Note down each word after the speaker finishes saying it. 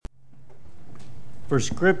For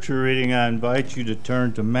scripture reading, I invite you to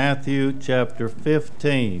turn to Matthew chapter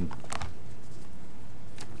 15.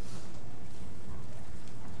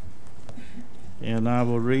 And I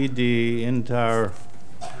will read the entire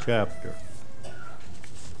chapter.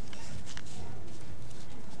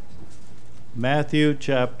 Matthew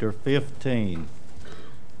chapter 15.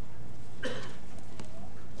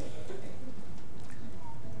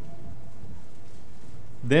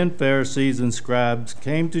 Then Pharisees and scribes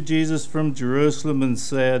came to Jesus from Jerusalem and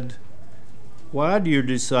said, "Why do your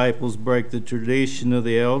disciples break the tradition of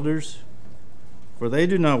the elders? For they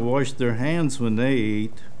do not wash their hands when they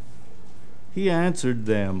eat." He answered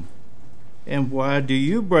them, "And why do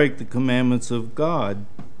you break the commandments of God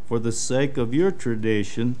for the sake of your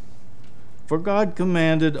tradition? For God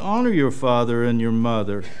commanded, 'Honor your father and your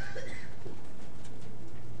mother.'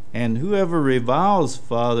 And whoever reviles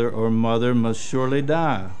father or mother must surely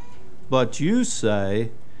die. But you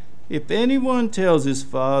say, 'If anyone tells his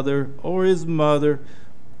father or his mother,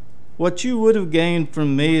 what you would have gained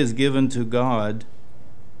from me is given to God,'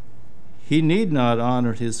 he need not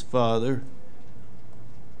honor his father.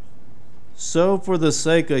 So for the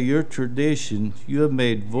sake of your tradition, you have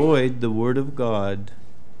made void the word of God.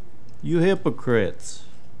 You hypocrites!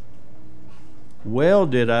 Well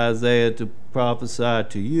did Isaiah to prophesy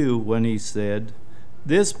to you when he said,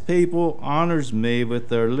 'This people honors me with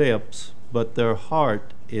their lips, but their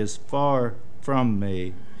heart is far from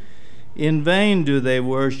me. In vain do they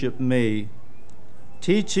worship me,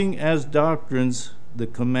 teaching as doctrines the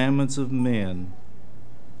commandments of men.'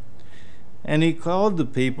 And he called the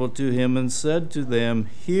people to him and said to them,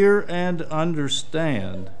 'Hear and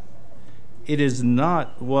understand. It is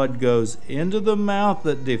not what goes into the mouth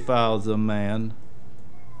that defiles a man,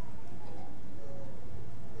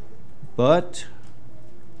 but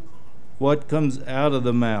what comes out of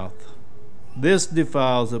the mouth. This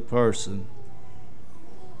defiles a person.'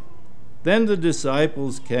 Then the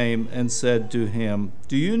disciples came and said to him,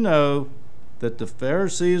 'Do you know that the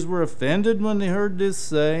Pharisees were offended when they heard this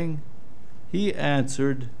saying?' He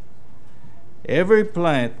answered, 'Every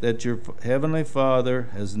plant that your heavenly Father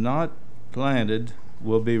has not planted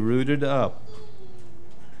will be rooted up.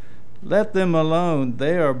 Let them alone,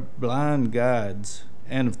 they are blind guides.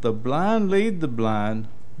 And if the blind lead the blind,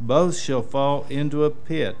 both shall fall into a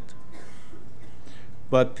pit.'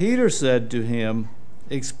 But Peter said to him,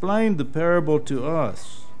 'Explain the parable to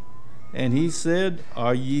us.' And he said,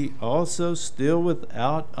 'Are ye also still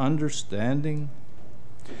without understanding?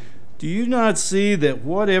 Do you not see that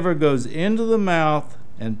whatever goes into the mouth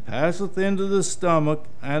and passeth into the stomach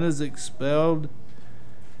and is expelled?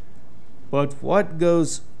 But what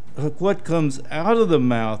comes out of the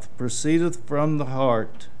mouth proceedeth from the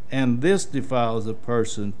heart, and this defiles a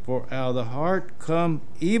person. For out of the heart come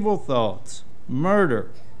evil thoughts,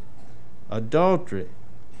 murder, adultery,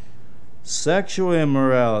 sexual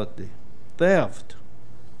immorality, theft,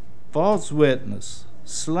 false witness,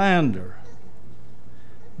 slander.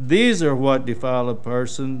 These are what defile a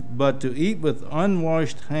person, but to eat with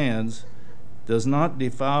unwashed hands does not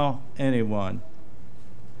defile anyone."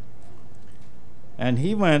 And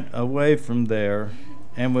he went away from there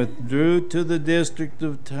and withdrew to the district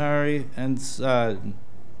of Tyre and Sidon.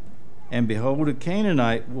 And behold, a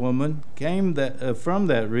Canaanite woman from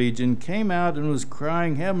that region came out and was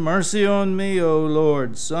crying, "Have mercy on me, O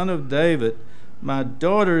Lord, Son of David. My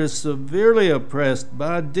daughter is severely oppressed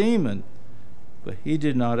by a demon." But he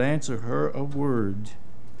did not answer her a word.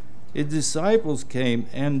 His disciples came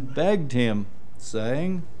and begged him,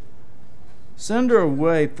 saying, "Send her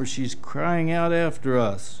away, for she's crying out after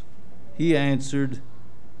us." He answered,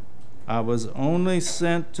 "I was only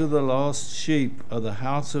sent to the lost sheep of the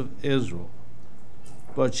house of Israel."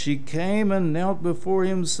 But she came and knelt before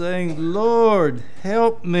him, saying, "Lord,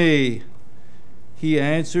 help me." He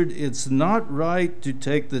answered, "It's not right to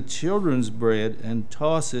take the children's bread and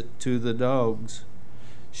toss it to the dogs."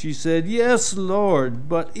 She said, "Yes, Lord,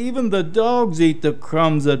 but even the dogs eat the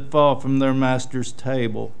crumbs that fall from their master's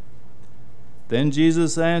table." Then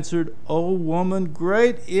Jesus answered, "O woman,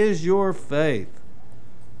 great is your faith.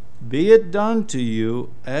 Be it done to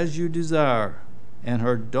you as you desire." And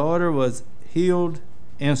her daughter was healed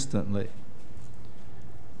instantly.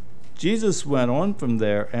 Jesus went on from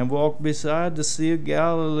there and walked beside the Sea of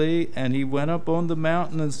Galilee, and he went up on the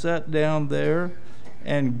mountain and sat down there.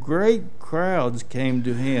 And great crowds came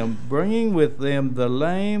to him, bringing with them the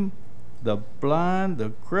lame, the blind,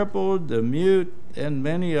 the crippled, the mute, and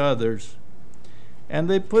many others. And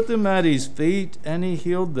they put them at his feet, and he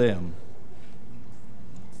healed them.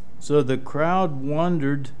 So that the crowd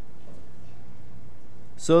wondered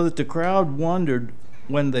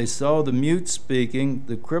when they saw the mute speaking,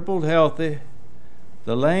 the crippled healthy,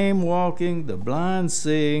 the lame walking, the blind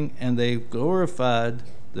seeing, and they glorified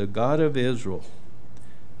the God of Israel.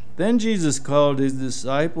 Then Jesus called his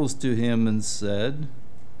disciples to him and said,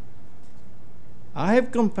 I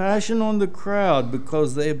have compassion on the crowd,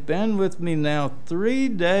 because they have been with me now 3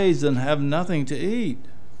 days and have nothing to eat.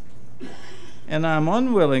 And I am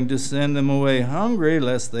unwilling to send them away hungry,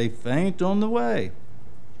 lest they faint on the way.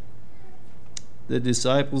 The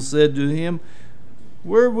disciples said to him,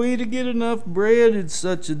 Were we to get enough bread in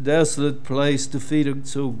such a desolate place to feed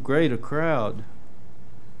so great a crowd?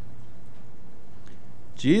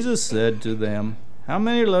 Jesus said to them, How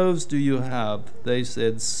many loaves do you have? They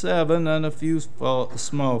said, 7, and a few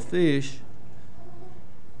small fish.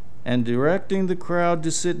 And directing the crowd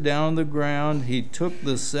to sit down on the ground, he took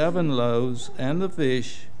the 7 loaves and the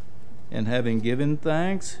fish, and having given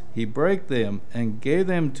thanks, he brake them and gave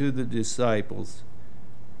them to the disciples.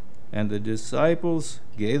 And the disciples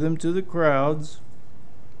gave them to the crowds,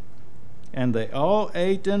 and they all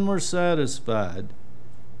ate and were satisfied.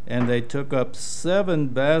 And they took up 7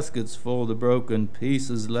 baskets full of the broken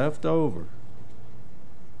pieces left over.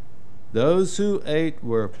 Those who ate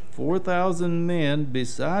were 4,000 men,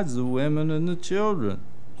 besides the women and the children.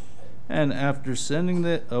 And after sending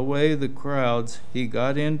away the crowds, he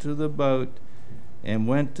got into the boat and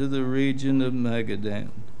went to the region of Magadan.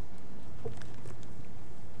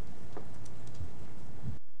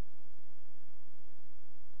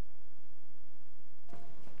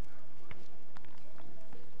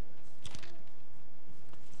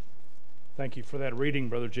 Thank you for that reading,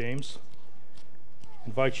 Brother James. I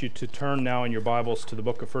invite you to turn now in your Bibles to the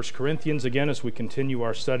book of 1 Corinthians again as we continue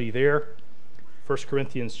our study there. 1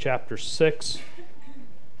 Corinthians chapter 6.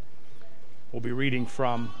 We'll be reading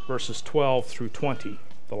from verses 12 through 20,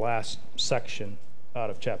 the last section out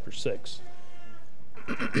of chapter 6.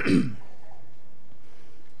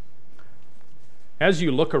 As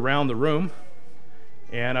you look around the room,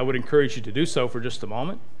 and I would encourage you to do so for just a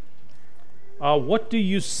moment, what do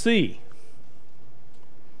you see?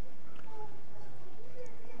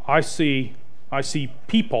 I see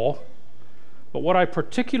people, but what I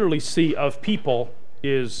particularly see of people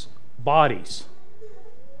is bodies.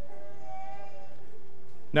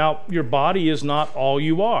 Now, your body is not all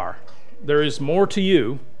you are. There is more to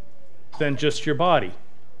you than just your body.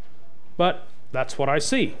 But that's what I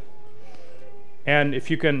see. And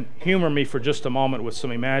if you can humor me for just a moment with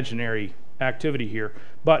some imaginary activity here,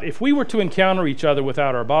 but if we were to encounter each other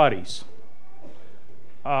without our bodies,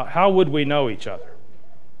 how would we know each other?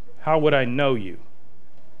 How would I know you?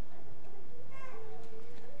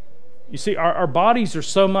 You see, our bodies are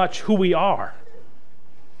so much who we are.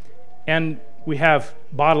 And we have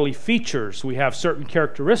bodily features, we have certain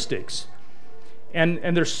characteristics.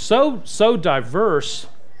 And they're so diverse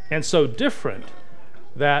and so different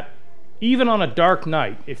that even on a dark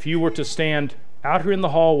night, if you were to stand out here in the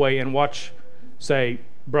hallway and watch, say,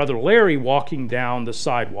 Brother Larry walking down the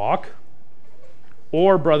sidewalk,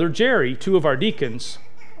 or Brother Jerry, 2 of our deacons,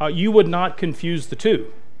 you would not confuse the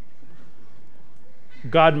 2.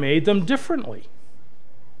 God made them differently.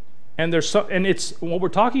 And it's what we're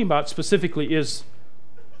talking about specifically is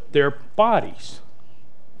their bodies.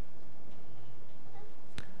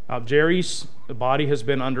 Jerry's body has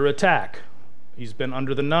been under attack. He's been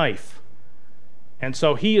under the knife. And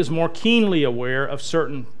so he is more keenly aware of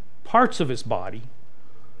certain parts of his body,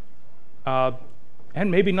 and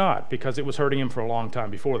maybe not, because it was hurting him for a long time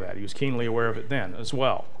before that. He was keenly aware of it then as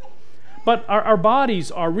well. But our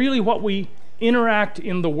bodies are really what we interact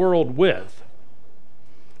in the world with.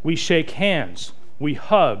 We shake hands, we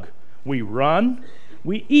hug, we run,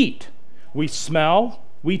 we eat, we smell,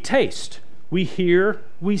 we taste, we hear,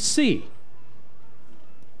 we see.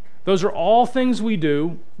 Those are all things we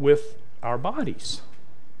do with our bodies.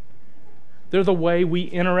 They're the way we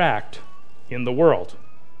interact in the world.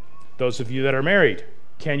 Those of you that are married,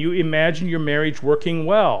 can you imagine your marriage working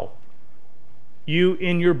well? You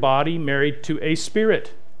in your body married to a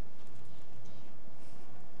spirit.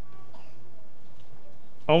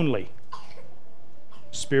 Only.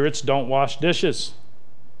 Spirits don't wash dishes.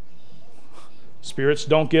 Spirits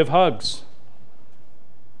don't give hugs.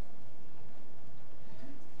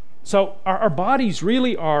 So our bodies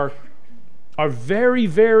really are a very,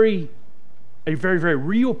 very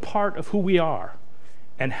real part of who we are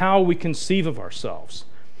and how we conceive of ourselves.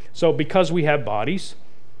 So because we have bodies,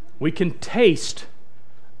 we can taste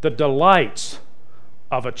the delights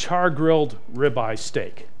of a char-grilled ribeye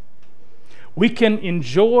steak. We can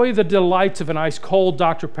enjoy the delights of an ice-cold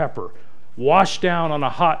Dr. Pepper washed down on a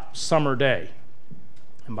hot summer day.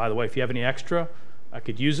 And by the way, if you have any extra, I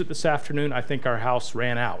could use it this afternoon. I think our house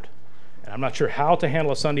ran out. And I'm not sure how to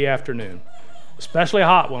handle a Sunday afternoon. especially a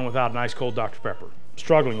hot one without a nice cold Dr. Pepper.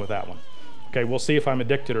 Struggling with that one. Okay, we'll see if I'm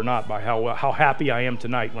addicted or not by how happy I am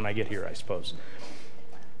tonight when I get here, I suppose.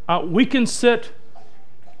 We can sit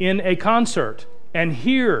in a concert and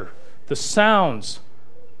hear the sounds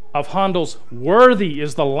of Handel's "Worthy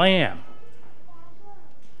is the Lamb."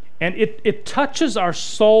 And it touches our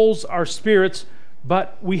souls, our spirits,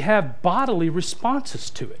 but we have bodily responses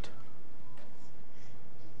to it.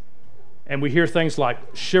 And we hear things like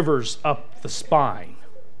shivers up the spine.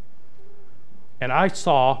 And I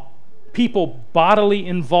saw people bodily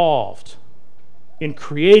involved in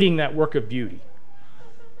creating that work of beauty.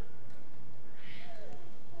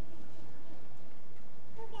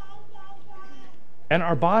 And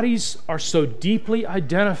our bodies are so deeply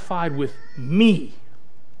identified with me,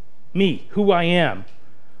 who I am,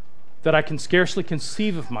 that I can scarcely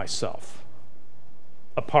conceive of myself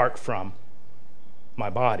apart from my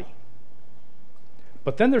body.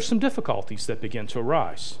 But then there's some difficulties that begin to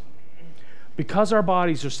arise. Because our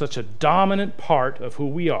bodies are such a dominant part of who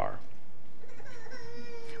we are,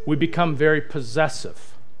 we become very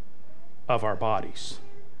possessive of our bodies.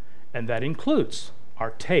 And that includes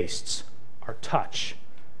our tastes, our touch,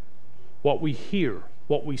 what we hear,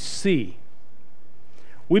 what we see.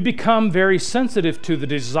 We become very sensitive to the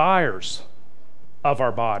desires of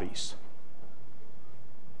our bodies.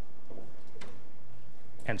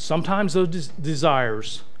 And sometimes those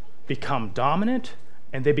desires become dominant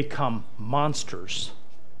and they become monsters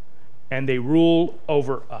and they rule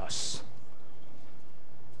over us.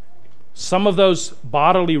 Some of those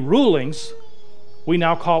bodily rulings we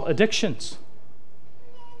now call addictions.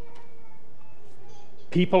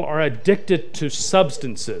 People are addicted to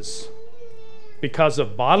substances because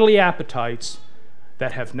of bodily appetites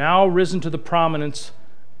that have now risen to the prominence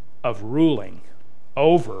of ruling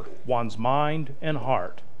over one's mind and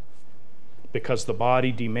heart because the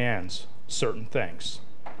body demands certain things.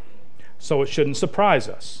 So it shouldn't surprise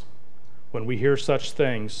us when we hear such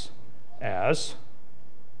things as,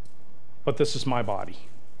 "But this is my body.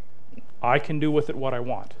 I can do with it what I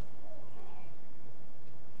want."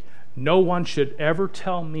 No one should ever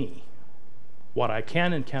tell me what I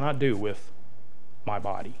can and cannot do with my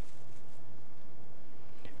body.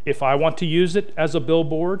 If I want to use it as a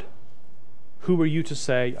billboard, who are you to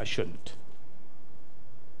say I shouldn't?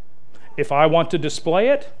 If I want to display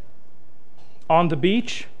it on the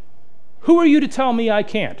beach, who are you to tell me I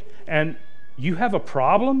can't? And you have a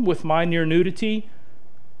problem with my near nudity?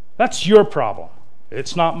 That's your problem.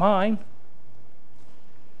 It's not mine.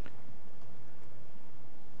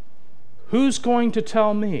 Who's going to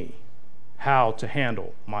tell me how to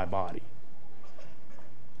handle my body?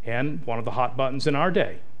 And one of the hot buttons in our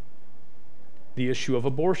day, the issue of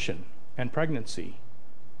abortion and pregnancy.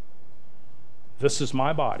 This is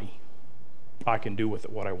my body. I can do with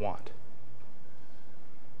it what I want.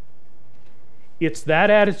 It's that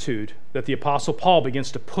attitude that the Apostle Paul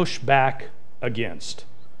begins to push back against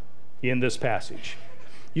in this passage.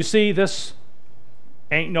 You see, this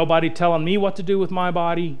 "ain't nobody telling me what to do with my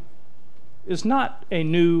body" is not a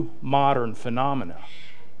new modern phenomena.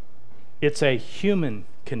 It's a human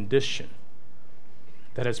condition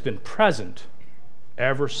that has been present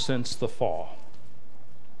ever since the fall.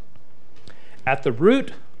 At the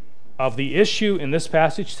root of the issue in this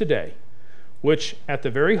passage today, which at the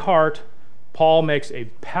very heart Paul makes a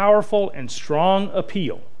powerful and strong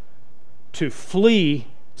appeal to flee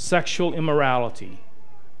sexual immorality,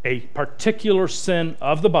 a particular sin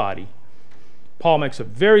of the body. Paul makes a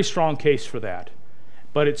very strong case for that,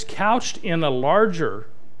 but it's couched in a larger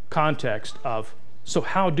context of, so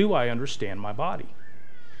how do I understand my body?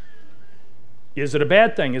 Is it a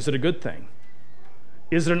bad thing? Is it a good thing?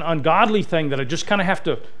 Is it an ungodly thing that I just kind of have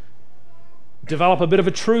to develop a bit of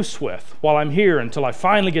a truce with while I'm here until I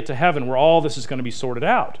finally get to heaven where all this is going to be sorted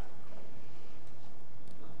out?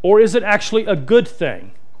 Or is it actually a good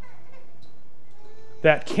thing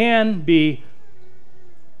that can be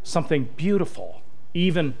something beautiful,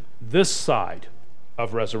 even this side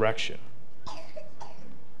of resurrection?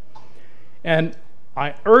 And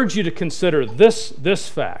I urge you to consider this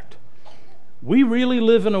fact. We really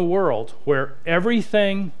live in a world where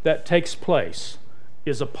everything that takes place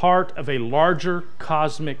is a part of a larger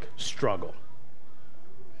cosmic struggle.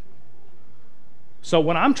 So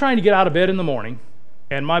when I'm trying to get out of bed in the morning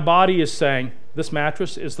and my body is saying, this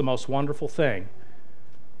mattress is the most wonderful thing,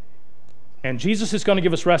 and Jesus is going to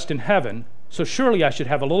give us rest in heaven, so surely I should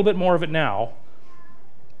have a little bit more of it now.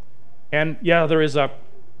 And yeah, there is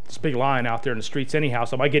this big lion out there in the streets anyhow,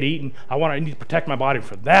 so if I get eaten, I need to protect my body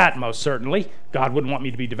from that, most certainly. God wouldn't want me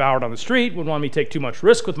to be devoured on the street, wouldn't want me to take too much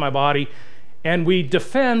risk with my body. And we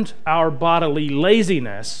defend our bodily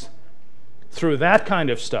laziness through that kind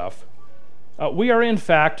of stuff, we are in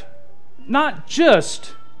fact not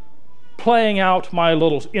just playing out my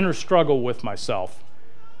little inner struggle with myself,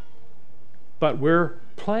 but we're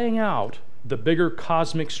playing out the bigger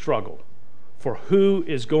cosmic struggle for who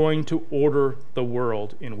is going to order the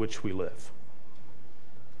world in which we live.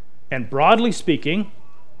 And broadly speaking,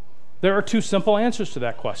 there are two simple answers to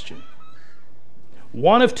that question.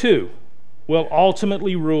 One of two will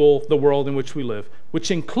ultimately rule the world in which we live,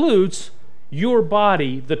 which includes your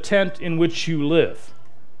body, the tent in which you live,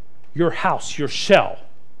 your house, your shell.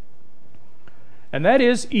 And that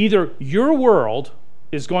is, either your world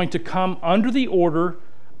is going to come under the order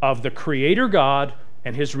of the Creator God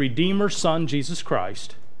and His Redeemer Son, Jesus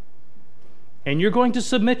Christ, and you're going to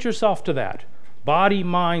submit yourself to that, body,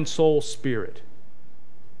 mind, soul, spirit.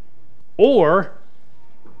 Or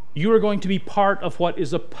you are going to be part of what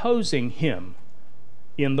is opposing Him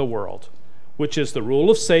in the world, which is the rule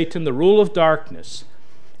of Satan, the rule of darkness.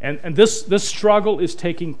 And this struggle is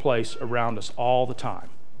taking place around us all the time.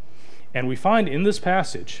 And we find in this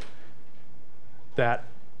passage that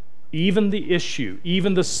even the issue,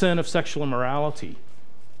 even the sin of sexual immorality,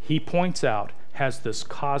 he points out, has this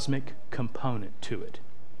cosmic component to it.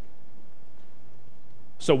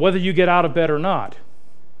 So whether you get out of bed or not,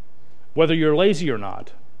 whether you're lazy or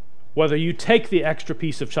not, whether you take the extra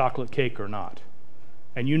piece of chocolate cake or not,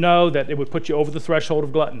 and you know that it would put you over the threshold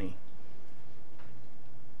of gluttony,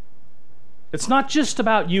 it's not just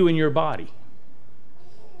about you and your body.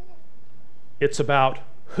 It's about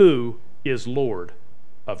who is Lord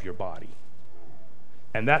of your body.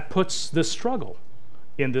 And that puts this struggle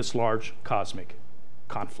in this large cosmic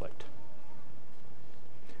conflict.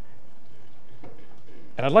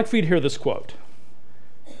 And I'd like for you to hear this quote.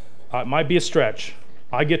 It might be a stretch.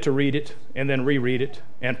 I get to read it and then reread it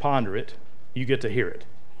and ponder it. You get to hear it.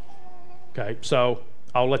 Okay, so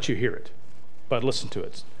I'll let you hear it. But listen to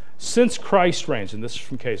it. Since Christ reigns, and this is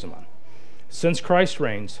from Keizamon, since Christ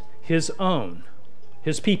reigns, His own,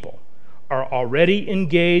 His people, are already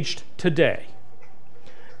engaged today,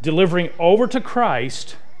 delivering over to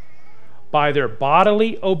Christ by their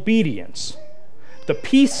bodily obedience the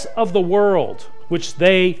peace of the world which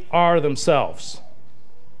they are themselves.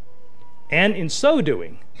 And in so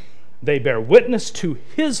doing, they bear witness to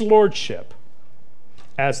His lordship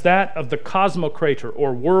as that of the cosmocrator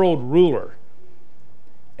or world ruler,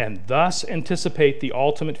 and thus anticipate the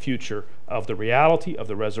ultimate future of the reality of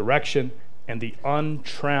the resurrection and the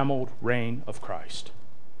untrammeled reign of Christ.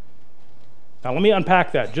 Now let me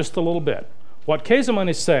unpack that just a little bit. What Keizamon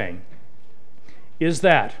is saying is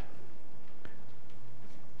that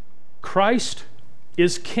Christ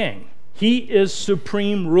is king. He is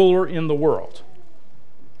supreme ruler in the world.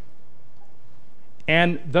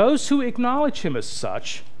 And those who acknowledge Him as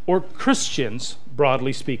such, or Christians,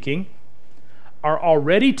 broadly speaking, are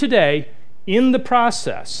already today in the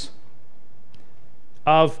process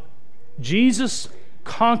of Jesus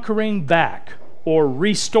conquering back or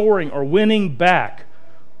restoring or winning back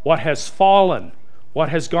what has fallen, what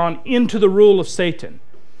has gone into the rule of Satan.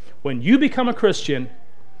 When you become a Christian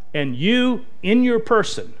and you, in your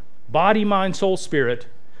person, body, mind, soul, spirit,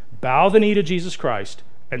 bow the knee to Jesus Christ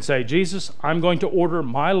and say, Jesus, I'm going to order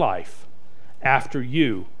my life after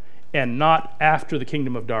you and not after the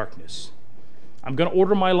kingdom of darkness. I'm going to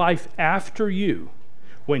order my life after you.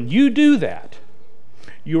 When you do that,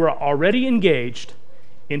 you are already engaged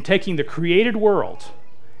in taking the created world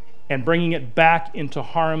and bringing it back into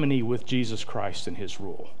harmony with Jesus Christ and His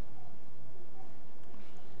rule.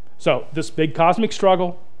 So, this big cosmic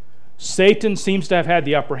struggle, Satan seems to have had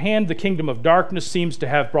the upper hand. The kingdom of darkness seems to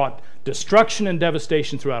have brought destruction and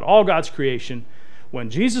devastation throughout all God's creation. When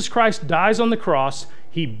Jesus Christ dies on the cross,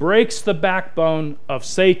 He breaks the backbone of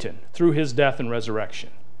Satan through His death and resurrection.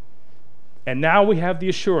 And now we have the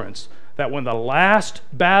assurance that when the last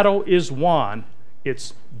battle is won,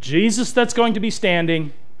 it's Jesus that's going to be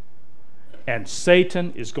standing and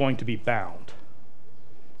Satan is going to be bound.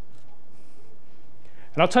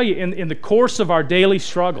 And I'll tell you, in the course of our daily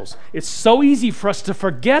struggles, it's so easy for us to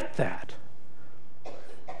forget that.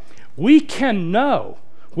 We can know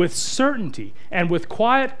with certainty and with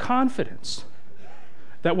quiet confidence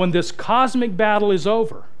that when this cosmic battle is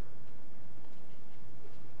over,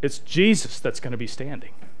 it's Jesus that's going to be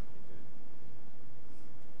standing.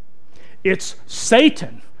 It's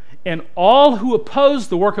Satan and all who oppose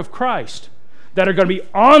the work of Christ that are going to be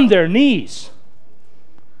on their knees.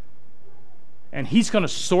 And He's going to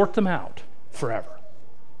sort them out forever.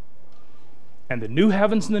 And the new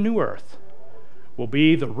heavens and the new earth will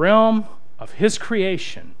be the realm of His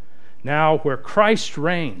creation, now where Christ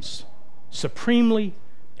reigns supremely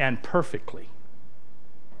and perfectly.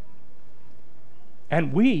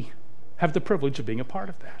 And we have the privilege of being a part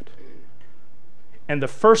of that. And the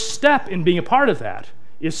first step in being a part of that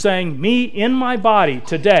is saying, me in my body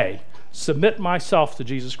today, submit myself to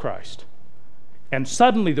Jesus Christ. And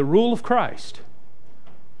suddenly the rule of Christ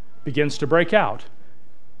begins to break out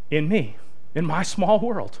in me, in my small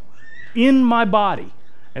world, in my body.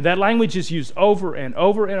 And that language is used over and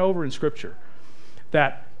over and over in Scripture.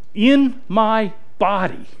 That in my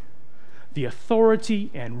body, the authority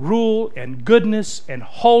and rule and goodness and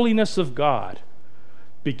holiness of God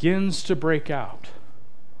begins to break out.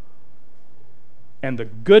 And the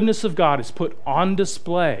goodness of God is put on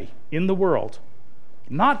display in the world,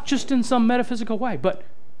 not just in some metaphysical way, but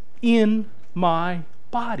in my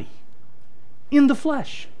body, in the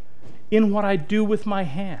flesh, in what I do with my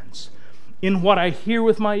hands, in what I hear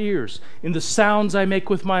with my ears, in the sounds I make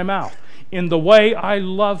with my mouth, in the way I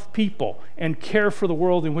love people and care for the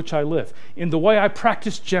world in which I live, in the way I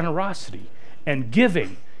practice generosity and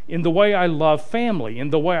giving, in the way I love family, in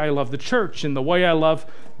the way I love the church, in the way I love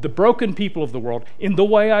the broken people of the world, in the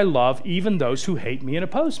way I love even those who hate me and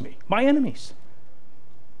oppose me, my enemies.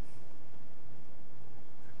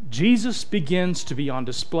 Jesus begins to be on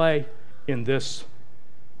display in this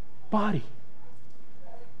body.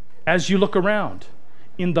 As you look around,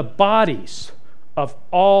 in the bodies of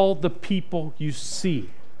all the people you see,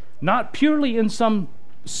 not purely in some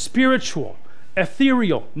spiritual,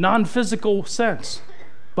 ethereal, non-physical sense,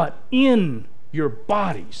 but in your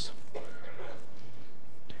bodies.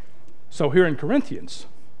 So here in Corinthians,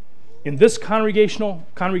 in this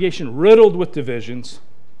congregation riddled with divisions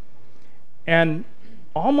and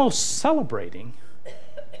almost celebrating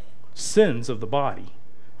sins of the body,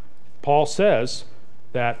 Paul says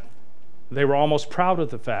that they were almost proud of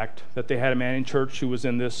the fact that they had a man in church who was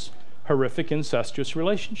in this horrific incestuous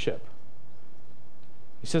relationship.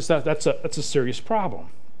 He says that's a serious problem.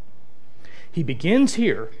 He begins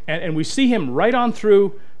here, and we see him right on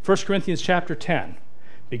through 1 Corinthians chapter 10,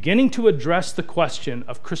 beginning to address the question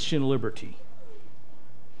of Christian liberty.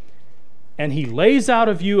 And he lays out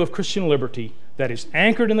a view of Christian liberty that is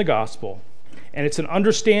anchored in the gospel, and it's an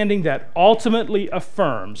understanding that ultimately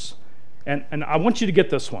affirms, and I want you to get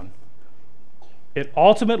this one, it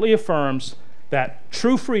ultimately affirms that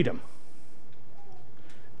true freedom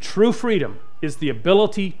is the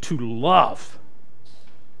ability to love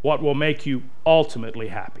what will make you ultimately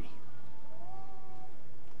happy.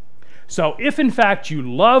 So if in fact you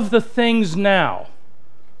love the things now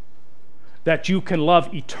that you can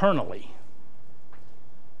love eternally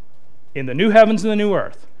in the new heavens and the new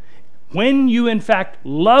earth, when you in fact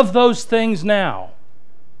love those things now,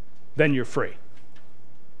 then you're free.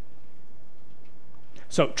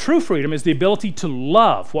 So true freedom is the ability to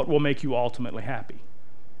love what will make you ultimately happy.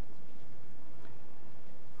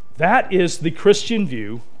 That is the Christian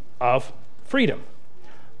view of freedom.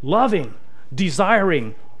 Loving,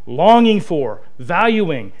 desiring, longing for,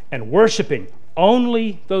 valuing, and worshiping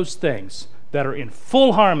only those things that are in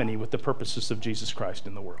full harmony with the purposes of Jesus Christ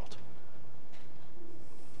in the world.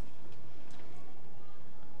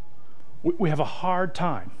 We have a hard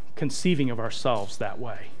time conceiving of ourselves that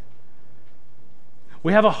way.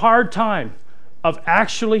 We have a hard time of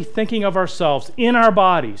actually thinking of ourselves in our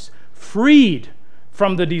bodies, freed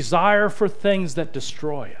from the desire for things that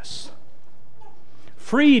destroy us,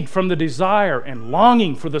 freed from the desire and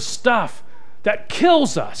longing for the stuff that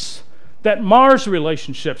kills us, that mars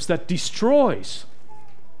relationships, that destroys.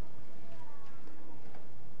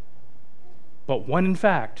 But when in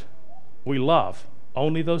fact we love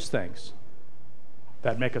only those things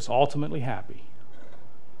that make us ultimately happy,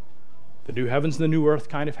 the new heavens and the new earth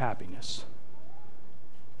kind of happiness,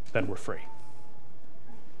 then we're free.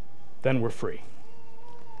 Then we're free.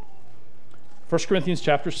 1 Corinthians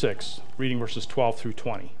chapter 6, reading verses 12 through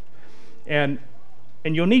 20. And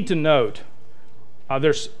you'll need to note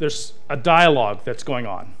there's a dialogue that's going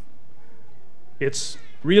on. It's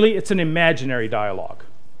an imaginary dialogue.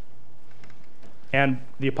 And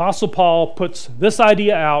the Apostle Paul puts this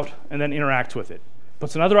idea out and then interacts with it.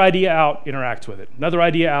 Puts another idea out, interacts with it. Another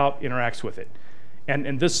idea out, interacts with it.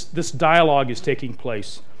 And this dialogue is taking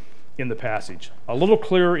place in the passage. A little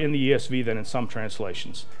clearer in the ESV than in some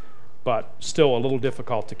translations, but still a little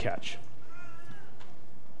difficult to catch.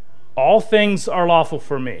 All things are lawful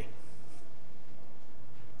for me.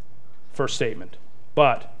 First statement.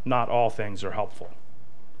 But not all things are helpful.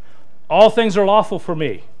 All things are lawful for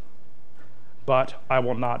me, but I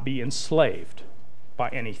will not be enslaved by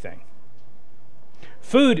anything.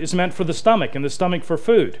 Food is meant for the stomach, and the stomach for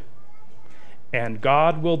food. And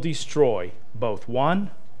God will destroy both one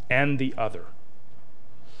and the other.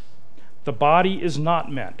 The body is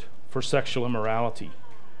not meant for sexual immorality,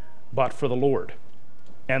 but for the Lord,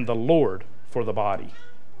 and the Lord for the body.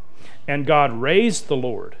 And God raised the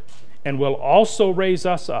Lord and will also raise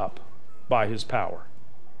us up by his power.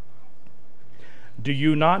 Do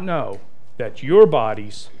you not know that your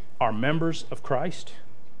bodies are members of Christ?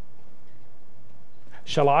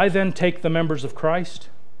 Shall I then take the members of Christ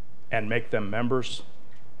and make them members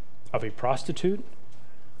of a prostitute?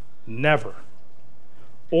 Never.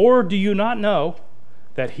 Or do you not know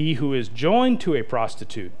that he who is joined to a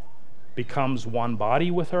prostitute becomes one body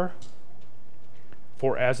with her?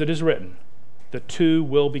 For as it is written, the two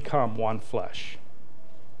will become one flesh.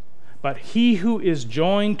 But he who is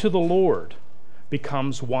joined to the Lord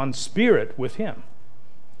becomes one spirit with him.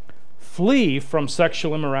 Flee from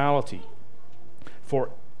sexual immorality. For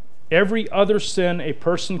every other sin a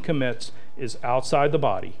person commits is outside the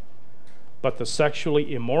body, but the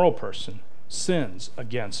sexually immoral person sins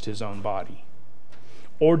against his own body.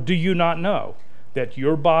 Or do you not know that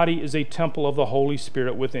your body is a temple of the Holy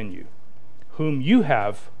Spirit within you, whom you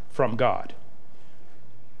have from God?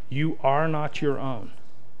 You are not your own,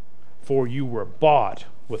 for you were bought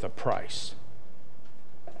with a price.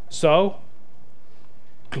 So,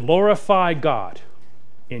 glorify God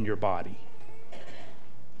in your body.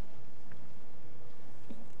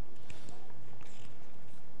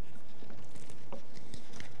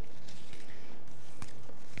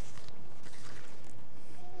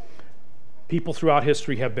 People throughout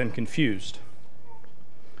history have been confused,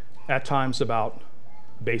 at times about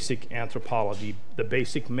basic anthropology, the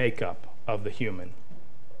basic makeup of the human,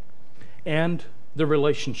 and the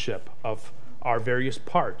relationship of our various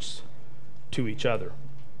parts to each other.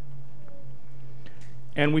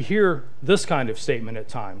 And we hear this kind of statement at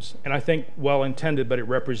times, and I think well intended, but it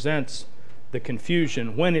represents the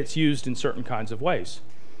confusion when it's used in certain kinds of ways.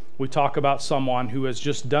 We talk about someone who has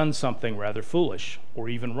just done something rather foolish or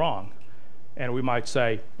even wrong, and we might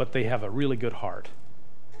say, but they have a really good heart.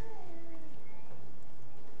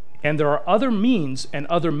 And there are other means and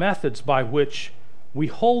other methods by which we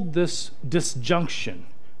hold this disjunction,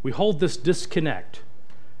 we hold this disconnect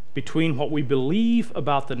between what we believe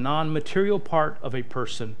about the non-material part of a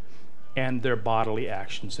person and their bodily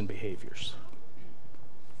actions and behaviors.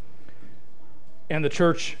 And the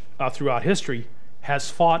church throughout history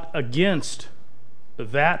has fought against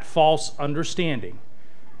that false understanding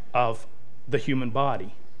of the human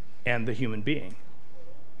body and the human being.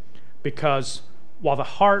 Because while the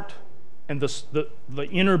heart and the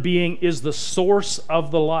inner being is the source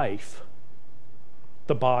of the life,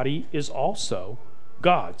 the body is also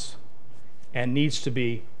God's and needs to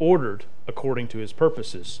be ordered according to his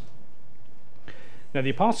purposes. Now, the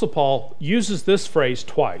Apostle Paul uses this phrase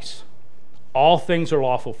twice. All things are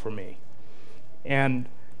lawful for me. And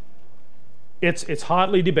it's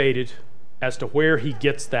hotly debated as to where he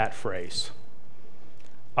gets that phrase.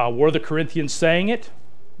 Were the Corinthians saying it?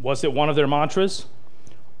 Was it one of their mantras?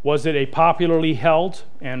 Was it a popularly held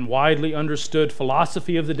and widely understood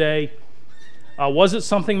philosophy of the day? Was it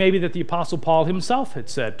something maybe that the Apostle Paul himself had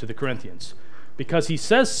said to the Corinthians? Because he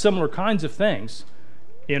says similar kinds of things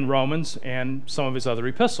in Romans and some of his other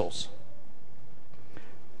epistles.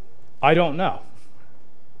 I don't know.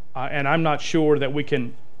 And I'm not sure that we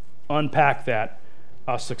can unpack that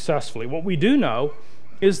successfully. What we do know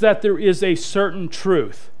is that there is a certain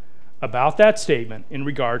truth about that statement in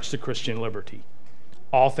regards to Christian liberty.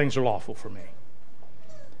 All things are lawful for me.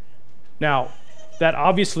 Now, that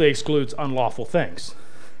obviously excludes unlawful things.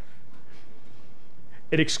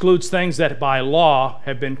 It excludes things that by law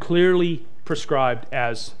have been clearly prescribed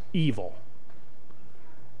as evil.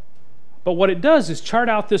 But what it does is chart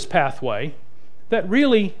out this pathway that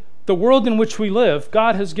really the world in which we live,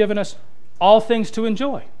 God has given us all things to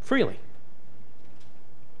enjoy freely.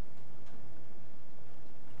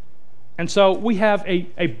 And so we have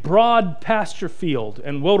a broad pasture field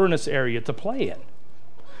and wilderness area to play in.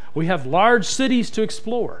 We have large cities to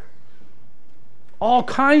explore. All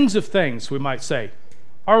kinds of things, we might say,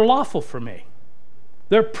 are lawful for me.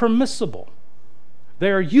 They're permissible.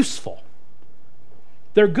 They are useful.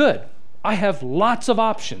 They're good. I have lots of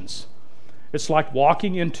options. It's like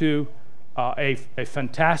walking into a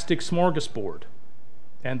fantastic smorgasbord.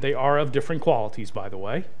 And they are of different qualities, by the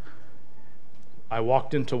way. I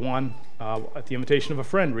walked into one at the invitation of a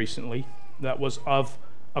friend recently that was of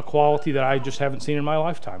a quality that I just haven't seen in my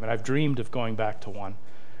lifetime. And I've dreamed of going back to one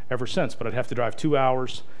ever since. But I'd have to drive 2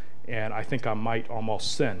 hours, and I think I might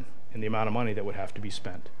almost sin in the amount of money that would have to be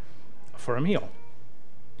spent for a meal.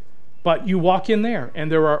 But you walk in there,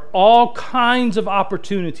 and there are all kinds of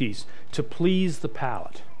opportunities to please the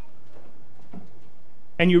palate.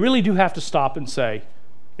 And you really do have to stop and say,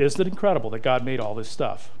 isn't it incredible that God made all this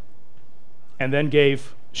stuff? And then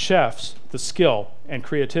gave chefs the skill and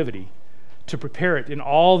creativity to prepare it in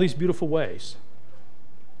all these beautiful ways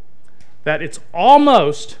that it's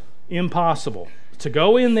almost impossible to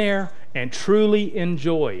go in there and truly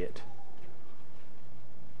enjoy it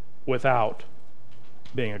without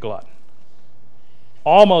being a glutton.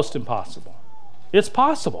 Almost impossible. It's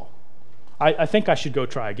possible. I think I should go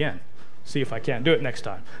try again. See if I can't do it next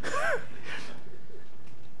time.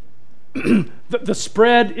 The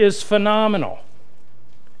spread is phenomenal.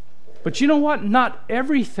 But you know what? Not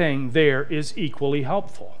everything there is equally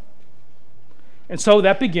helpful. And so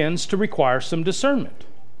that begins to require some discernment.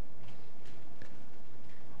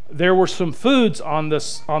 There were some foods on the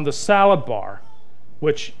salad bar,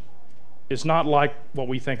 which is not like what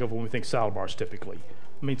we think of when we think salad bars typically.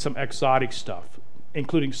 I mean, some exotic stuff,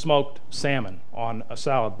 including smoked salmon on a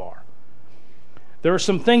salad bar. There are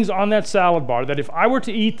some things on that salad bar that if I were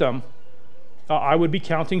to eat them, I would be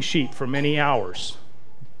counting sheep for many hours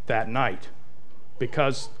that night,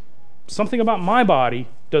 because something about my body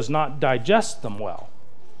does not digest them well.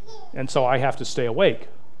 And so I have to stay awake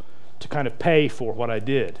to kind of pay for what I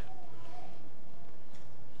did.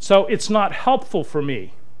 So it's not helpful for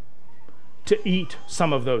me to eat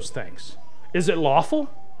some of those things. Is it lawful?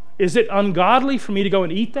 Is it ungodly for me to go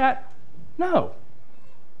and eat that? No.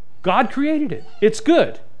 God created it. It's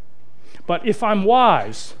good. But if I'm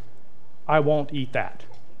wise, I won't eat that.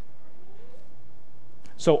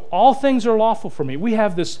 So all things are lawful for me. We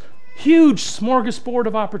have this huge smorgasbord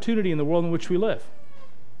of opportunity in the world in which we live.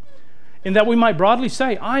 In that we might broadly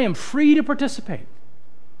say, I am free to participate.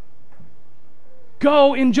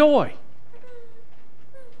 Go enjoy.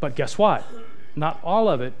 But guess what? Not all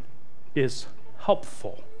of it is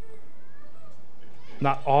helpful.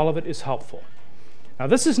 Not all of it is helpful. Now,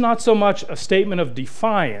 this is not so much a statement of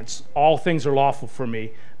defiance, all things are lawful for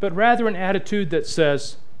me, but rather an attitude that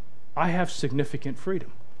says, I have significant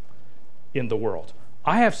freedom in the world.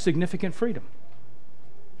 I have significant freedom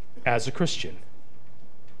as a Christian.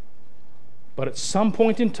 But at some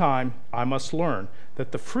point in time, I must learn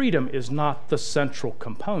that the freedom is not the central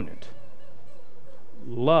component.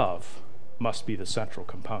 Love must be the central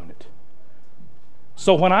component.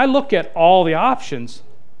 So when I look at all the options,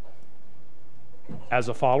 as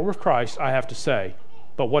a follower of Christ, I have to say,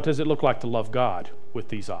 but what does it look like to love God with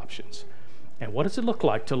these options? And what does it look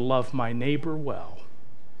like to love my neighbor well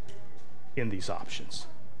in these options?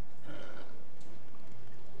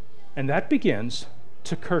 And that begins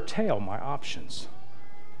to curtail my options.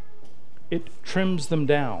 It trims them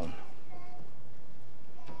down.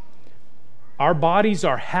 Our bodies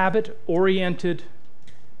are habit-oriented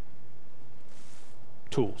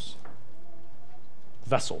tools,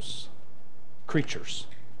 vessels, creatures.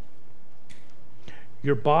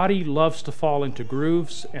 Your body loves to fall into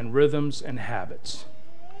grooves and rhythms and habits,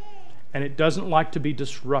 and it doesn't like to be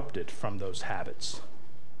disrupted from those habits.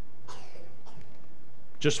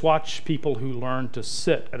 Just watch people who learn to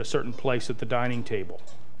sit at a certain place at the dining table.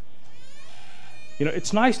 You know,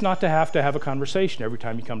 it's nice not to have a conversation every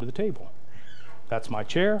time you come to the table. That's my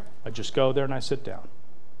chair. I just go there and I sit down.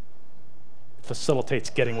 It facilitates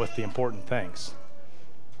getting with the important things,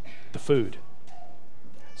 the food.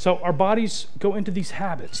 So our bodies go into these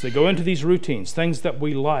habits. They go into these routines, things that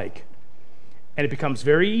we like. And it becomes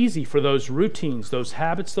very easy for those routines, those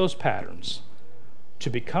habits, those patterns to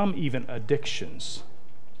become even addictions.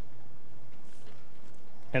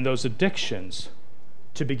 And those addictions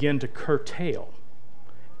to begin to curtail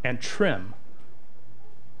and trim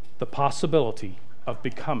the possibility of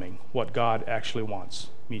becoming what God actually wants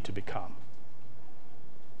me to become.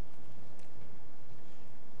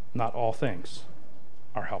 Not all things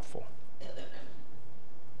are helpful.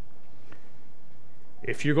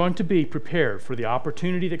 If you're going to be prepared for the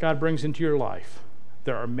opportunity that God brings into your life,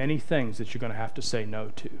 there are many things that you're going to have to say no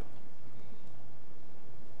to.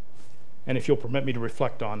 And if you'll permit me to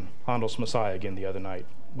reflect on Handel's Messiah again the other night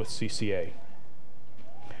with CCA.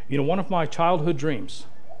 You know, one of my childhood dreams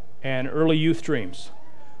and early youth dreams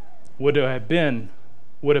would have been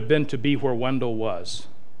to be where Wendell was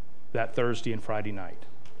that Thursday and Friday night,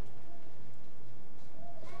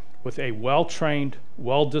 with a well-trained,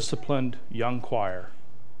 well-disciplined young choir,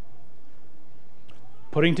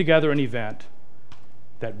 putting together an event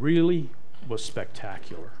that really was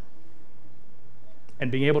spectacular,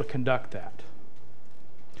 and being able to conduct that.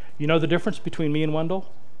 You know the difference between me and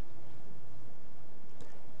Wendell?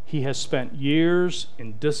 He has spent years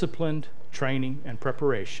in disciplined training and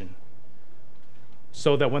preparation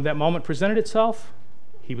so that when that moment presented itself,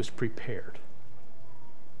 he was prepared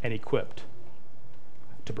and equipped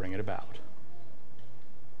to bring it about.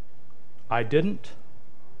 I didn't.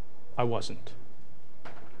 I wasn't.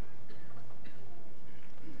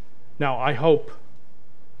 Now, I hope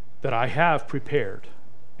that I have prepared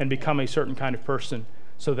and become a certain kind of person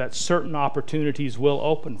so that certain opportunities will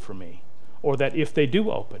open for me, or that if they do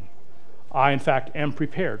open, I in fact am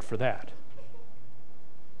prepared for that.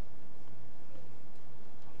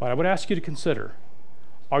 But I would ask you to consider,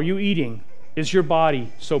 are you eating? Is your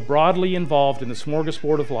body so broadly involved in the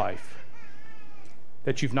smorgasbord of life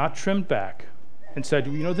that you've not trimmed back and said,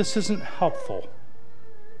 you know, this isn't helpful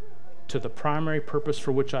to the primary purpose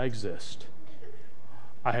for which I exist?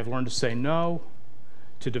 I have learned to say no,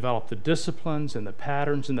 to develop the disciplines and the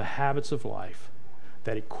patterns and the habits of life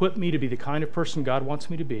that equip me to be the kind of person God wants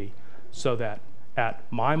me to be, so that at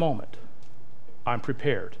my moment, I'm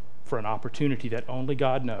prepared for an opportunity that only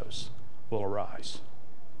God knows will arise.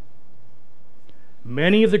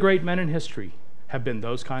 Many of the great men in history have been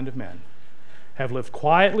those kind of men, have lived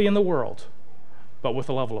quietly in the world, but with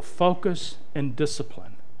a level of focus and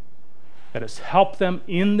discipline that has helped them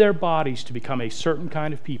in their bodies to become a certain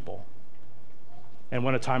kind of people. And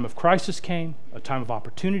when a time of crisis came, a time of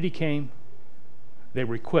opportunity came, they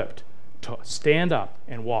were equipped to stand up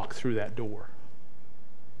and walk through that door.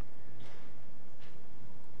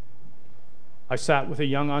 I sat with a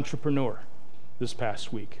young entrepreneur this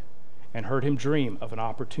past week and heard him dream of an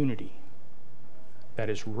opportunity that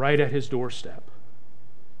is right at his doorstep.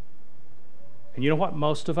 And you know what?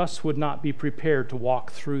 Most of us would not be prepared to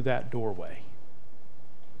walk through that doorway.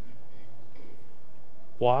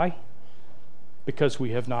 Why? Because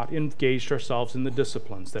we have not engaged ourselves in the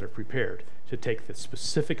disciplines that are prepared to take the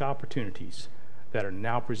specific opportunities that are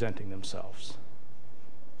now presenting themselves.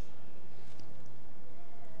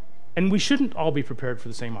 And we shouldn't all be prepared for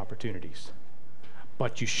the same opportunities,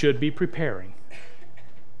 but you should be preparing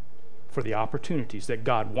for the opportunities that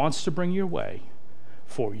God wants to bring your way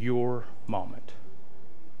for your moment.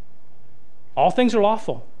 All things are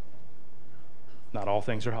lawful. Not all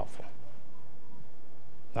things are helpful.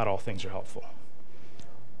 Not all things are helpful.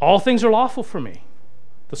 All things are lawful for me.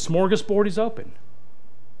 The smorgasbord is open.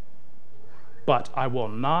 But I will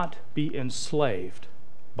not be enslaved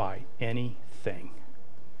by anything.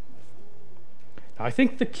 Now, I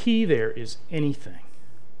think the key there is anything.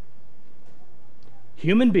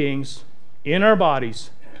 Human beings in our bodies,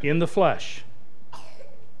 in the flesh,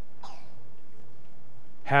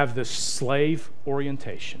 have this slave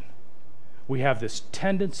orientation. We have this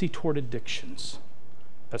tendency toward addictions.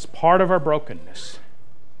 That's part of our brokenness.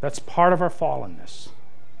 That's part of our fallenness.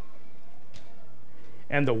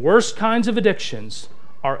 And the worst kinds of addictions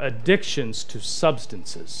are addictions to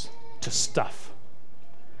substances, to stuff.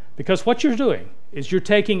 Because what you're doing is you're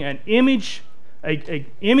taking an image-bearing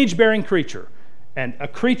creature, and a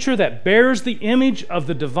creature that bears the image of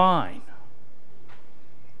the divine,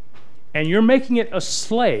 and you're making it a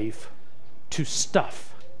slave to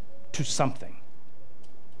stuff, to something.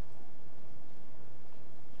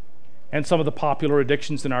 And some of the popular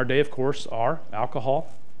addictions in our day, of course, are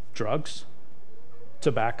alcohol, drugs,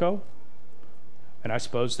 tobacco, and I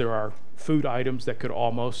suppose there are food items that could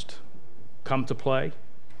almost come to play.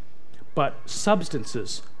 But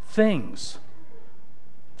substances, things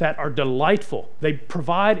that are delightful, they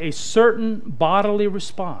provide a certain bodily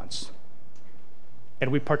response.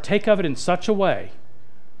 And we partake of it in such a way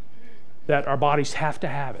that our bodies have to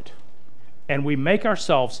have it. And we make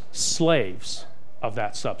ourselves slaves of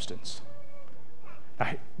that substance.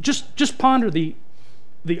 Now, just ponder the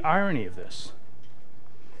irony of this.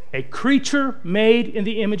 A creature made in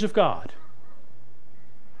the image of God,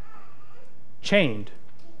 chained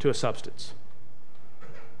to a substance.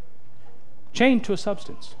 Chained to a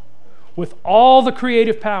substance. With all the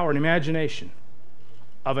creative power and imagination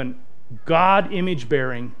of a God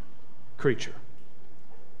image-bearing creature.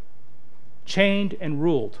 Chained and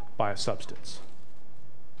ruled by a substance.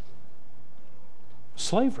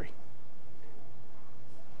 Slavery.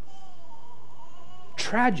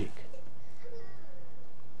 Tragic.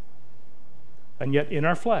 And yet in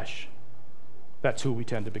our flesh, that's who we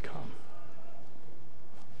tend to become.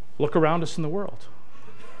 Look around us in the world.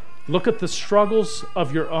 Look at the struggles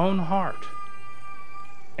of your own heart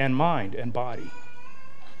and mind and body.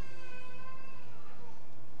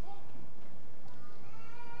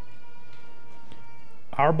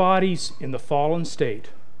 Our bodies in the fallen state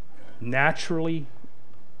naturally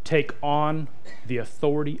take on the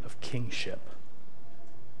authority of kingship.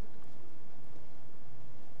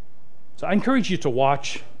 So I encourage you to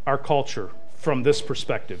watch our culture from this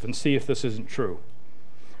perspective and see if this isn't true.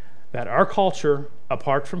 That our culture,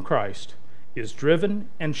 apart from Christ, is driven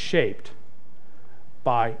and shaped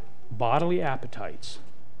by bodily appetites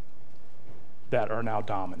that are now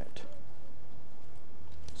dominant.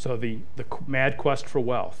 So the mad quest for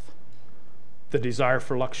wealth, the desire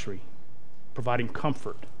for luxury, providing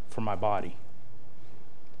comfort for my body.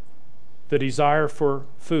 The desire for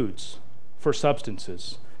foods, for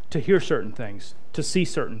substances, to hear certain things, to see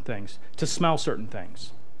certain things, to smell certain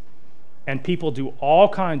things. And people do all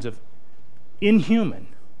kinds of inhuman,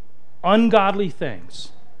 ungodly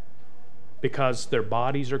things because their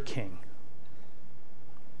bodies are king.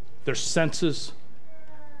 Their senses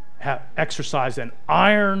have exercised an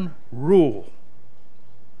iron rule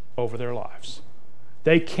over their lives.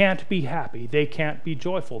 They can't be happy. They can't be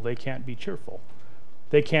joyful. They can't be cheerful.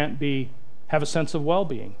 They can't have a sense of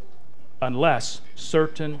well-being unless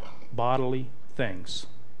certain bodily things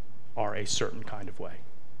are a certain kind of way.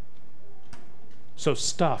 So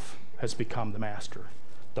stuff has become the master.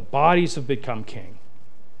 The bodies have become king.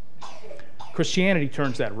 Christianity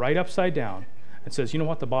turns that right upside down and says, you know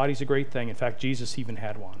what, the body's a great thing. In fact, Jesus even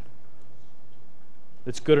had one.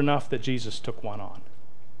 It's good enough that Jesus took one on.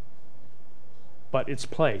 But its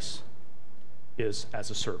place is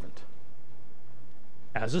as a servant,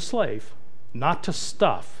 as a slave, not to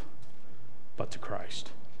stuff, but to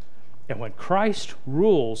Christ. And when Christ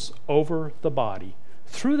rules over the body,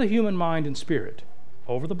 through the human mind and spirit,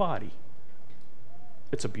 over the body,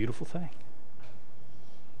 it's a beautiful thing.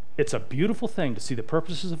 It's a beautiful thing to see the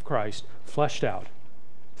purposes of Christ fleshed out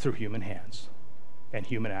through human hands and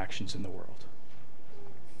human actions in the world.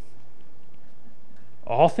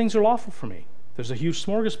 All things are lawful for me. There's a huge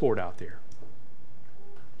smorgasbord out there.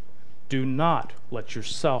 Do not let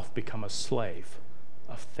yourself become a slave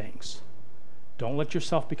of things. Don't let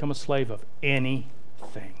yourself become a slave of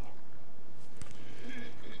anything.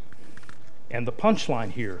 And the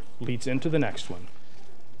punchline here leads into the next one.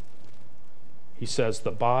 He says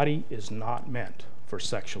the body is not meant for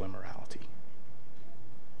sexual immorality.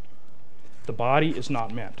 The body is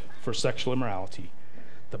not meant for sexual immorality.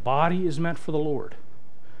 The body is meant for the Lord.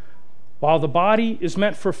 While the body is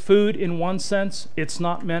meant for food in one sense, it's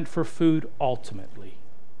not meant for food ultimately.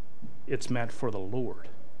 It's meant for the Lord.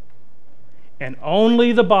 And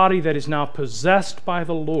only the body that is now possessed by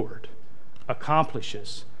the Lord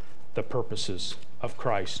accomplishes the purposes of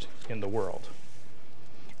Christ in the world.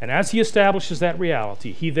 And as he establishes that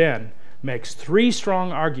reality, he then makes three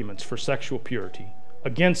strong arguments for sexual purity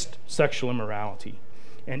against sexual immorality.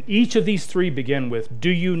 And each of these three begin with,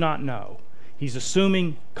 do you not know? He's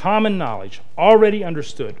assuming common knowledge, already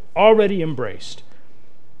understood, already embraced.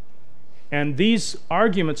 And these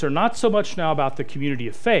arguments are not so much now about the community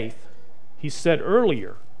of faith. He said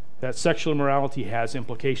earlier that sexual immorality has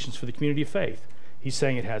implications for the community of faith. He's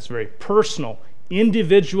saying it has very personal,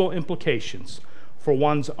 individual implications for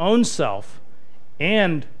one's own self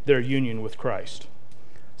and their union with Christ.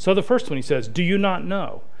 So the first one, he says, do you not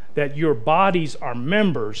know that your bodies are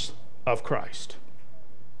members of Christ?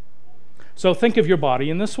 So think of your body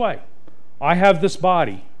in this way. I have this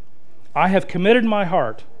body. I have committed my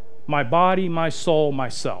heart, my body, my soul,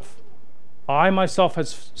 myself. I myself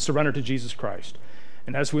has surrendered to Jesus Christ.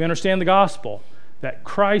 And as we understand the gospel, that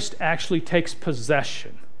Christ actually takes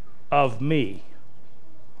possession of me,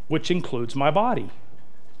 which includes my body.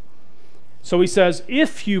 So he says,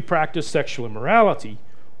 if you practice sexual immorality,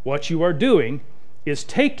 what you are doing is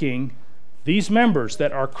taking these members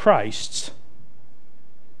that are Christ's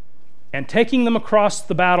and taking them across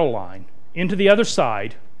the battle line into the other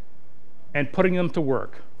side and putting them to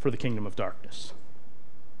work for the kingdom of darkness.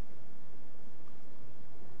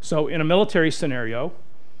 So in a military scenario,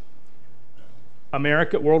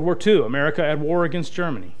 World War II, America at war against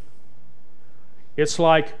Germany. It's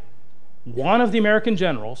like one of the American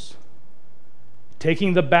generals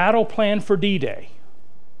taking the battle plan for D-Day,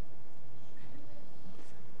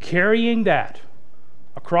 carrying that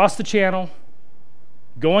across the channel,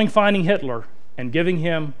 going finding Hitler and giving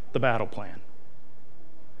him the battle plan.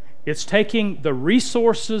 It's taking the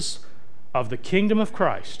resources of the kingdom of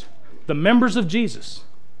Christ, the members of Jesus,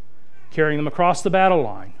 carrying them across the battle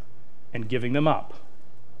line and giving them up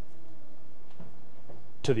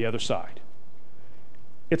to the other side.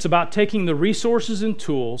 It's about taking the resources and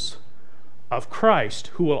tools of Christ,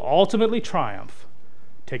 who will ultimately triumph,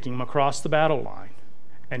 taking them across the battle line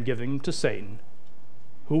and giving them to Satan,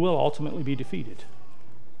 who will ultimately be defeated.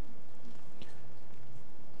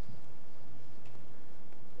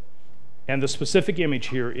 And the specific image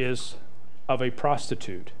here is of a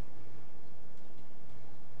prostitute.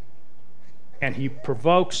 And he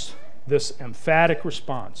provokes this emphatic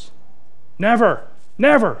response. Never,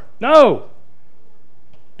 never, no,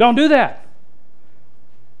 don't do that.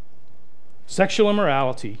 Sexual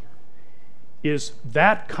immorality is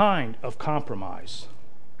that kind of compromise.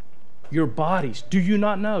 Your bodies, do you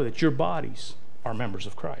not know that your bodies are members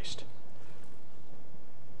of Christ?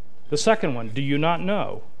 The second one, do you not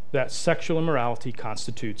know that sexual immorality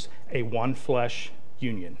constitutes a one-flesh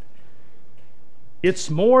union. It's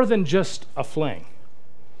more than just a fling.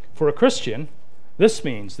 For a Christian, this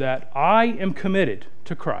means that I am committed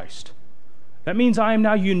to Christ. That means I am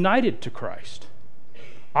now united to Christ.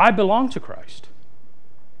 I belong to Christ.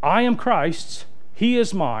 I am Christ's. He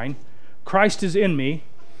is mine. Christ is in me.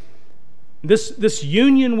 This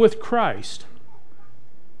union with Christ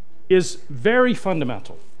is very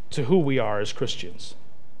fundamental to who we are as Christians.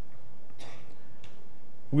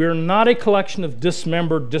 We're not a collection of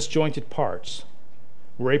dismembered, disjointed parts.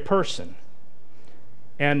 We're a person.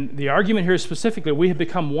 And the argument here is specifically, we have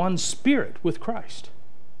become one spirit with Christ.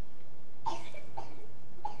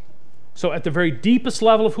 So at the very deepest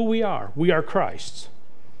level of who we are Christ's.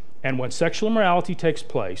 And when sexual immorality takes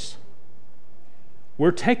place,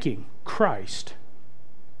 we're taking Christ,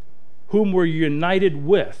 whom we're united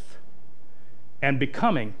with, and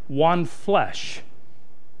becoming one flesh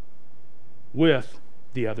with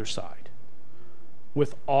the other side,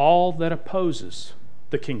 with all that opposes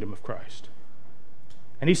the kingdom of Christ.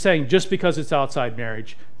 And he's saying just because it's outside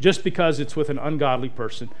marriage, just because it's with an ungodly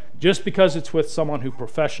person, just because it's with someone who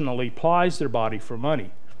professionally plies their body for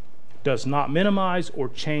money, does not minimize or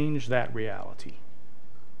change that reality.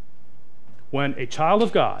 When a child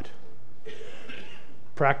of God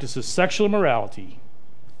practices sexual immorality,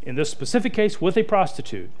 in this specific case with a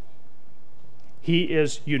prostitute, he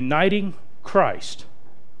is uniting Christ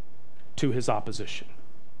to his opposition.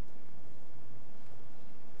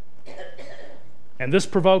 And this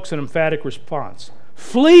provokes an emphatic response.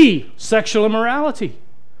 Flee sexual immorality.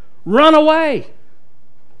 Run away.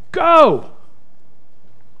 Go.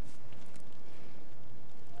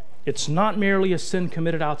 It's not merely a sin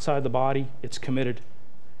committed outside the body, it's committed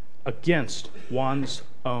against one's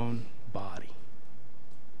own body.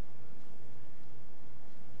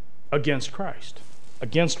 Against Christ.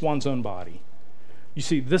 Against one's own body. You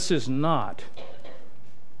see, this is not,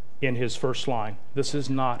 in his first line, this is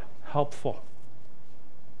not helpful.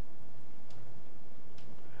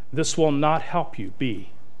 This will not help you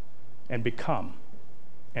be and become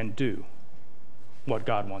and do what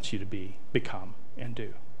God wants you to be, become, and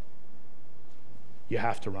do. You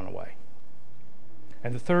have to run away.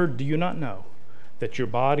 And the third, do you not know that your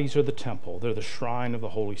bodies are the temple, they're the shrine of the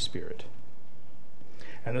Holy Spirit?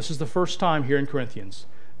 And this is the first time here in Corinthians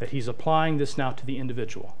that he's applying this now to the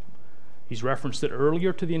individual. He's referenced it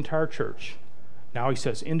earlier to the entire church. Now he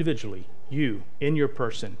says individually, you, in your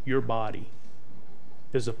person, your body,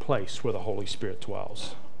 is a place where the Holy Spirit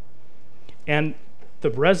dwells. And the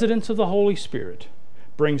residence of the Holy Spirit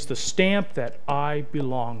brings the stamp that I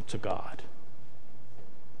belong to God.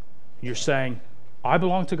 You're saying, I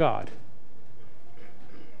belong to God,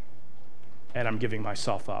 and I'm giving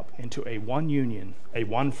myself up into a one union, a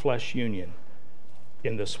one flesh union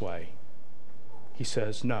in this way. He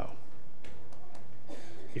says, no.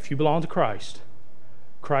 If you belong to Christ,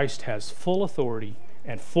 Christ has full authority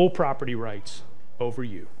and full property rights over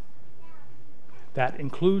you. That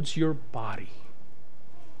includes your body.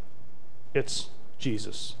 It's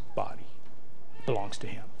Jesus' body. It belongs to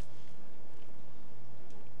him.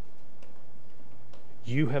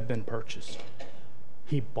 You have been purchased.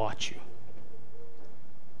 He bought you.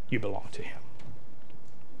 You belong to him.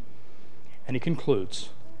 And he concludes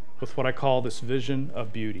with what I call this vision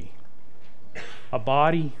of beauty. A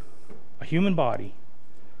body, a human body,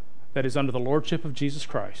 that is under the lordship of Jesus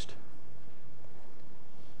Christ,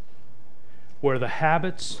 where the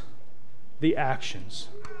habits, the actions,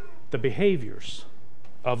 the behaviors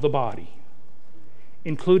of the body,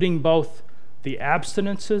 including both the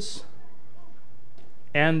abstinences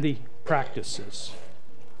and the practices,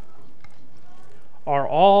 are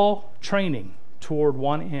all training toward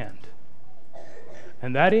one end.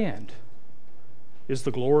 And that end is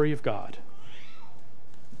the glory of God.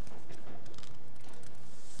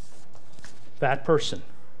 That person,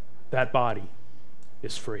 that body,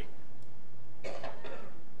 is free.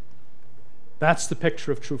 That's the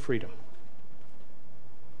picture of true freedom.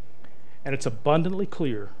 And it's abundantly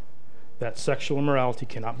clear that sexual immorality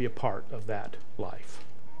cannot be a part of that life.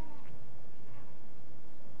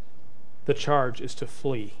 The charge is to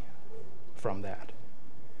flee from that.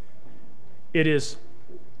 It is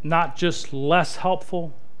not just less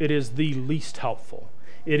helpful, it is the least helpful.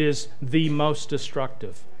 It is the most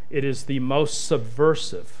destructive. It is the most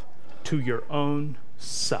subversive to your own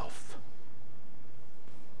self.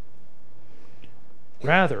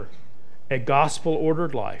 Rather, a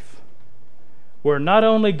gospel-ordered life where not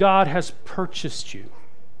only God has purchased you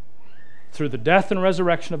through the death and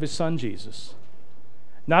resurrection of his Son Jesus,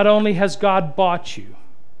 not only has God bought you,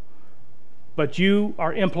 but you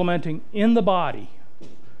are implementing in the body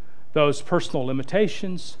those personal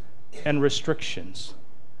limitations and restrictions,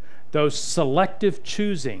 those selective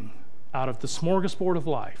choosing out of the smorgasbord of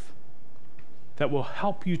life that will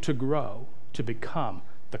help you to grow to become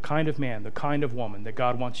the kind of man, the kind of woman that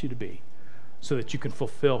God wants you to be, so that you can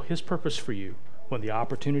fulfill His purpose for you when the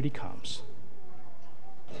opportunity comes.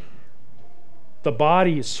 The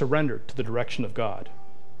body is surrendered to the direction of God,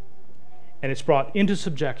 and it's brought into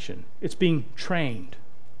subjection. It's being trained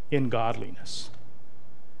in godliness.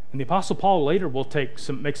 And the Apostle Paul later will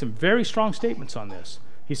make some very strong statements on this.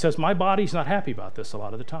 He says, my body's not happy about this a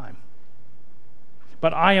lot of the time.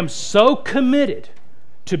 But I am so committed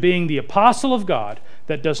to being the apostle of God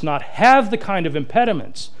that does not have the kind of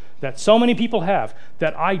impediments that so many people have,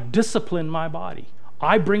 that I discipline my body.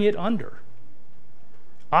 I bring it under.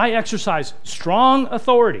 I exercise strong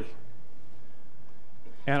authority.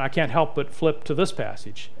 And I can't help but flip to this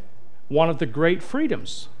passage. One of the great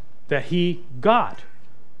freedoms that he got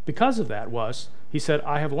because of that was, he said,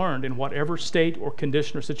 I have learned in whatever state or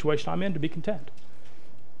condition or situation I'm in to be content.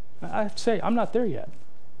 I have to say, I'm not there yet.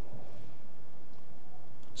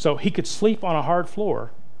 So he could sleep on a hard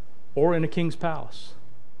floor or in a king's palace,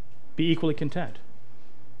 be equally content.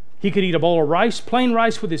 He could eat a bowl of rice, plain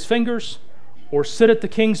rice with his fingers, or sit at the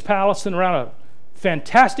king's palace and around a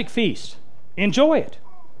fantastic feast. Enjoy it.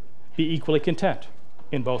 Be equally content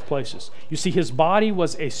in both places. You see, his body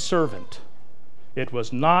was a servant. It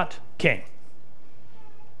was not king.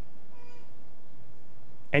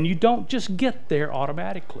 And you don't just get there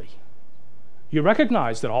automatically. You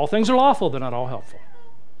recognize that all things are lawful, they're not all helpful.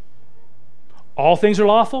 All things are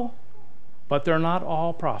lawful, but they're not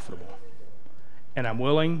all profitable. And I'm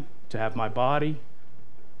willing to have my body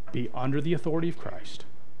be under the authority of Christ,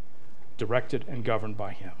 directed and governed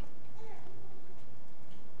by Him.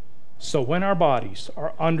 So when our bodies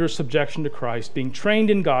are under subjection to Christ, being trained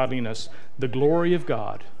in godliness, the glory of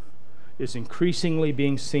God is increasingly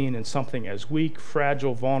being seen in something as weak,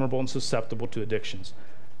 fragile, vulnerable, and susceptible to addictions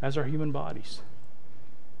as our human bodies.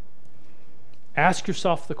 Ask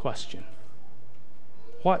yourself the question,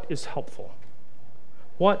 what is helpful?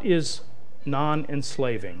 What is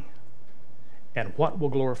non-enslaving? And what will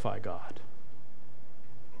glorify God?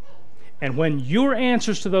 And when your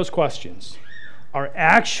answers to those questions are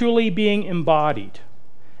actually being embodied,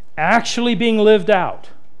 actually being lived out,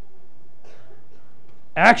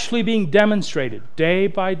 actually being demonstrated day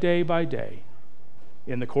by day by day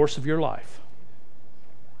in the course of your life,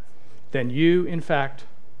 then you, in fact,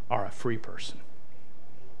 are a free person.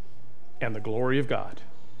 And the glory of God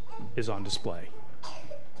is on display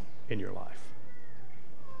in your life.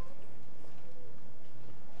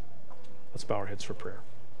 Let's bow our heads for prayer.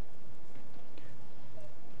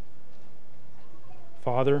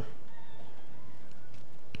 Father,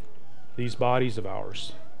 these bodies of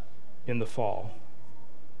ours in the fall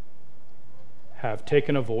have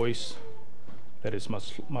taken a voice that is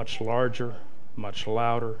much larger, much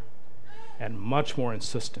louder, and much more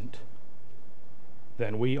insistent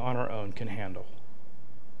than we on our own can handle.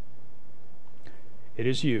 It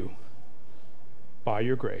is you, by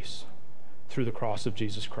your grace, through the cross of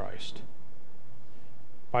Jesus Christ,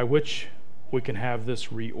 by which we can have this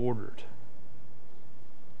reordered.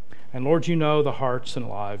 And Lord, you know the hearts and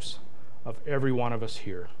lives of every one of us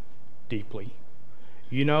here deeply.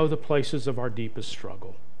 You know the places of our deepest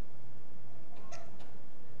struggle.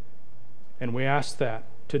 And we ask that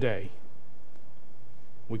today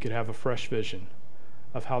we could have a fresh vision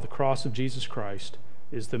of how the cross of Jesus Christ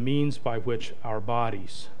is the means by which our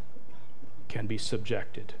bodies can be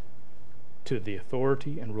subjected to the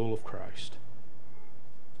authority and rule of Christ.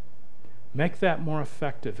 Make that more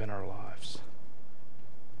effective in our lives,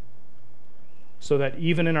 so that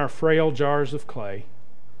even in our frail jars of clay,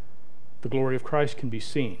 the glory of Christ can be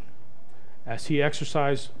seen as He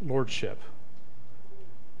exercised lordship,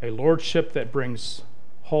 a lordship that brings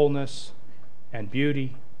wholeness and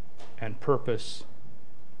beauty and purpose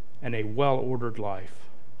and a well-ordered life,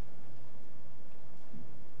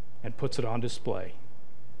 and puts it on display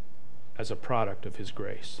as a product of His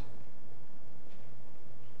grace.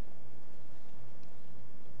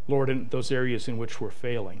 Lord, in those areas in which we're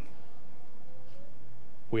failing,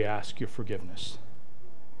 we ask your forgiveness.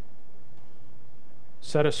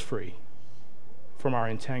 Set us free from our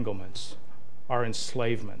entanglements, our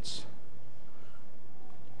enslavements.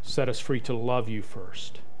 Set us free to love you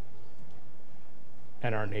first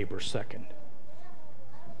and our neighbor second.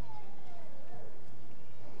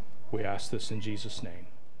 We ask this in Jesus' name.